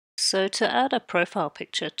So to add a profile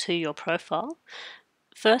picture to your profile,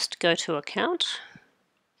 first go to Account,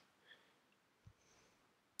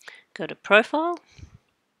 go to Profile,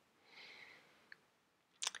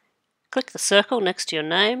 click the circle next to your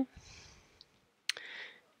name.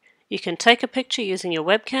 You can take a picture using your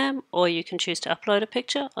webcam, or you can choose to upload a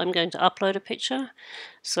picture. I'm going to upload a picture,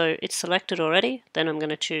 so it's selected already. Then I'm going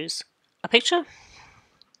to choose a picture.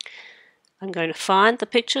 I'm going to find the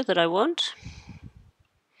picture that I want.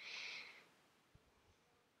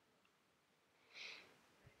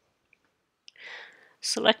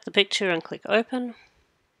 Select the picture and click Open.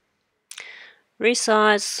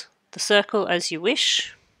 Resize the circle as you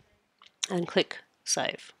wish and click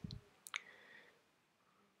Save.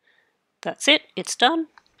 That's it, it's done.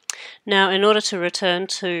 Now in order to return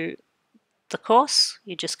to the course,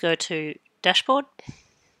 you just go to Dashboard,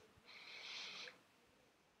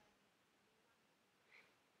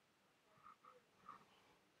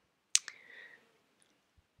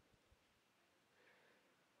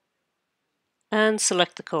 and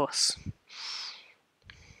select the course.